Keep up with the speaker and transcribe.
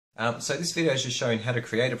So this video is just showing how to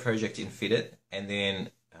create a project in Fitted and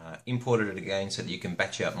then import it again so that you can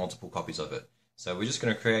batch out multiple copies of it. So we're just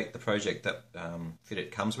going to create the project that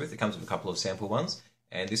Fitted comes with. It comes with a couple of sample ones,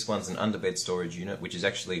 and this one's an underbed storage unit, which is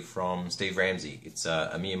actually from Steve Ramsey. It's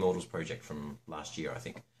a Mere Mortals project from last year, I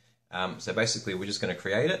think. So basically we're just going to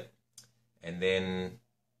create it, and then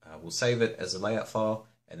we'll save it as a layout file,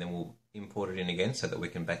 and then we'll import it in again so that we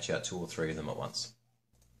can batch out 2 or 3 of them at once.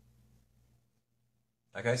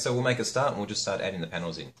 Okay, so we'll make a start and we'll just start adding the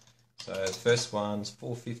panels in. So the first one's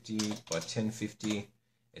 450 by 1050.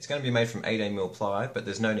 It's going to be made from 18mm ply, but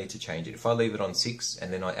there's no need to change it. If I leave it on 6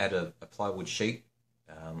 and then I add a plywood sheet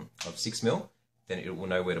of 6mm, then it will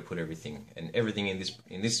know where to put everything. And everything in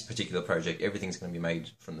this particular project, everything's going to be made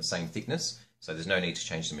from the same thickness, so there's no need to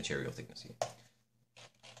change the material thickness here.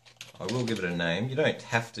 I will give it a name. You don't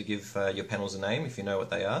have to give your panels a name if you know what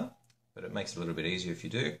they are, but it makes it a little bit easier if you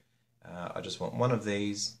do. I just want one of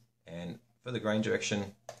these, and for the grain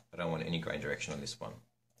direction, I don't want any grain direction on this one.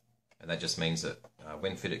 And that just means that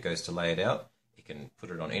when Fitted goes to lay it out, it can put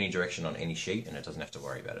it on any direction on any sheet and it doesn't have to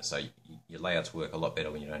worry about it. So your layouts work a lot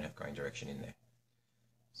better when you don't have grain direction in there.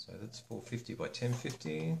 So that's 450 by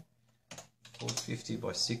 1050, 450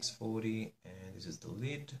 by 640, and this is the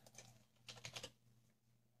lid.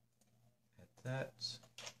 Add that.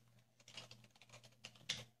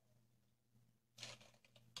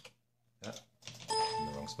 In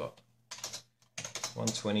the wrong spot.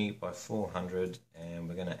 120 by 400, and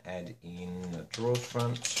we're going to add in a drawer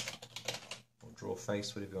front or drawer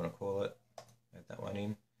face, whatever you want to call it. Add that one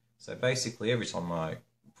in. So basically every time I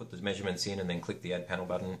put the measurements in and then click the add panel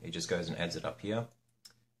button, it just goes and adds it up here.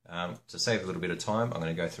 To save a little bit of time, I'm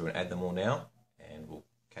going to go through and add them all now, and we'll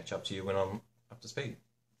catch up to you when I'm up to speed.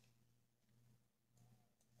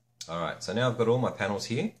 Alright, so now I've got all my panels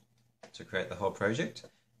here to create the whole project.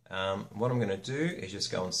 What I'm going to do is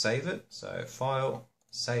just go and save it. So File,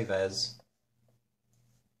 Save As,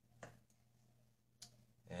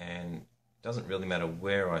 and it doesn't really matter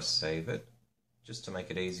where I save it. Just to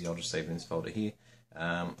make it easy, I'll just save it in this folder here,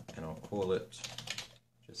 and I'll call it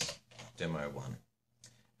just Demo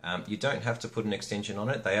 1. You don't have to put an extension on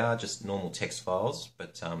it. They are just normal text files,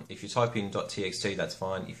 but if you type in .txt, that's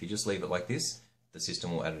fine. If you just leave it like this, the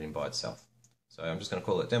system will add it in by itself. So I'm just going to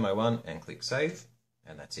call it Demo 1 and click Save.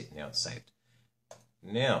 And that's it, now it's saved.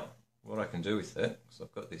 Now, what I can do with it, because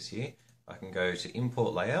I've got this here, I can go to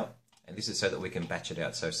Import Layout, and this is so that we can batch it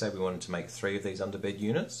out. So say we wanted to make 3 of these underbed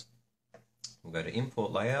units. We'll go to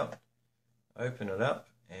Import Layout, open it up,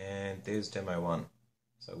 and there's Demo 1.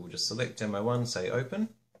 So we'll just select Demo 1, say Open,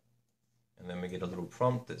 and then we get a little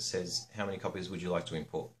prompt that says, how many copies would you like to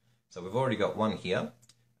import? So we've already got 1 here.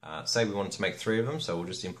 Say we wanted to make 3 of them, so we'll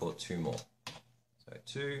just import 2 more. So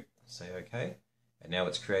 2, say OK. And now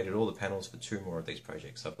it's created all the panels for 2 more of these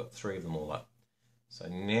projects. So I've got 3 of them all up. So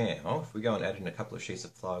now, if we go and add in a couple of sheets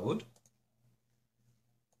of plywood,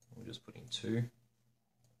 we'll just put in 2.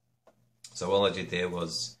 So all I did there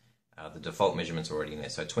was, the default measurements are already in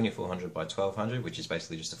there. So 2400 by 1200, which is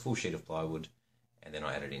basically just a full sheet of plywood, and then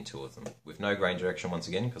I added in 2 of them, with no grain direction once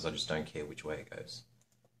again, because I just don't care which way it goes.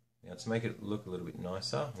 Now to make it look a little bit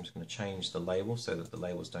nicer, I'm just going to change the label so that the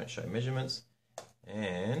labels don't show measurements,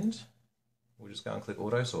 and we'll just go and click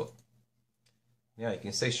Auto Sort. Now you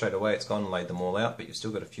can see straight away it's gone and laid them all out, but you've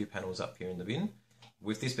still got a few panels up here in the bin.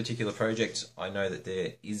 With this particular project, I know that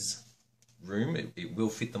there is room. It will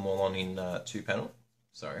fit them all on in 2 panel.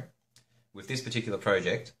 Sorry. With this particular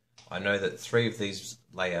project, I know that 3 of these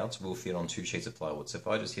layouts will fit on 2 sheets of plywood. So if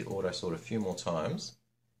I just hit Auto Sort a few more times,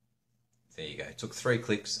 there you go. It took 3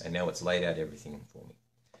 clicks and now it's laid out everything for me.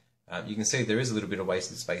 You can see there is a little bit of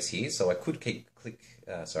wasted space here, so I could keep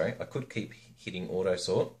hitting Auto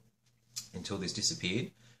Sort until this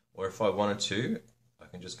disappeared, or if I wanted to, I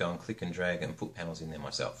can just go and click and drag and put panels in there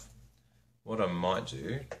myself. What I might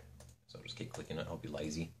do, so I'll just keep clicking it, I'll be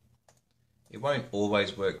lazy. It won't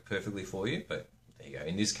always work perfectly for you, but there you go.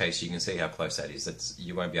 In this case, you can see how close that is.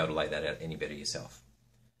 You won't be able to lay that out any better yourself.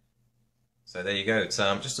 So there you go. It's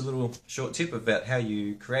just a little short tip about how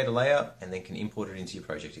you create a layout and then can import it into your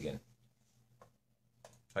project again.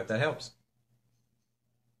 Hope that helps.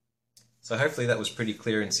 So hopefully that was pretty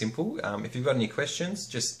clear and simple. If you've got any questions,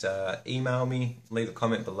 just email me, leave a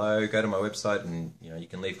comment below, go to my website, and you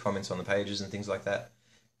can leave comments on the pages and things like that.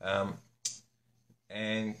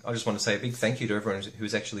 And I just want to say a big thank you to everyone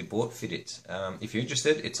who's actually bought Fitted. If you're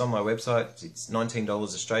interested, it's on my website. It's $19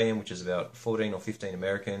 Australian, which is about 14 or 15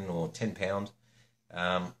 American or £10.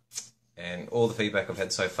 And all the feedback I've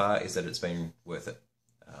had so far is that it's been worth it.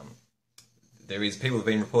 People have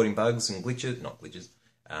been reporting bugs and glitches, not glitches,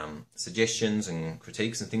 suggestions and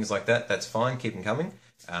critiques and things like that. That's fine, keep them coming.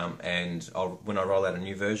 And when I roll out a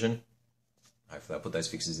new version, hopefully I'll put those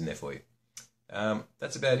fixes in there for you.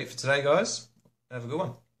 That's about it for today, guys. Have a good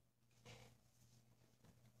one.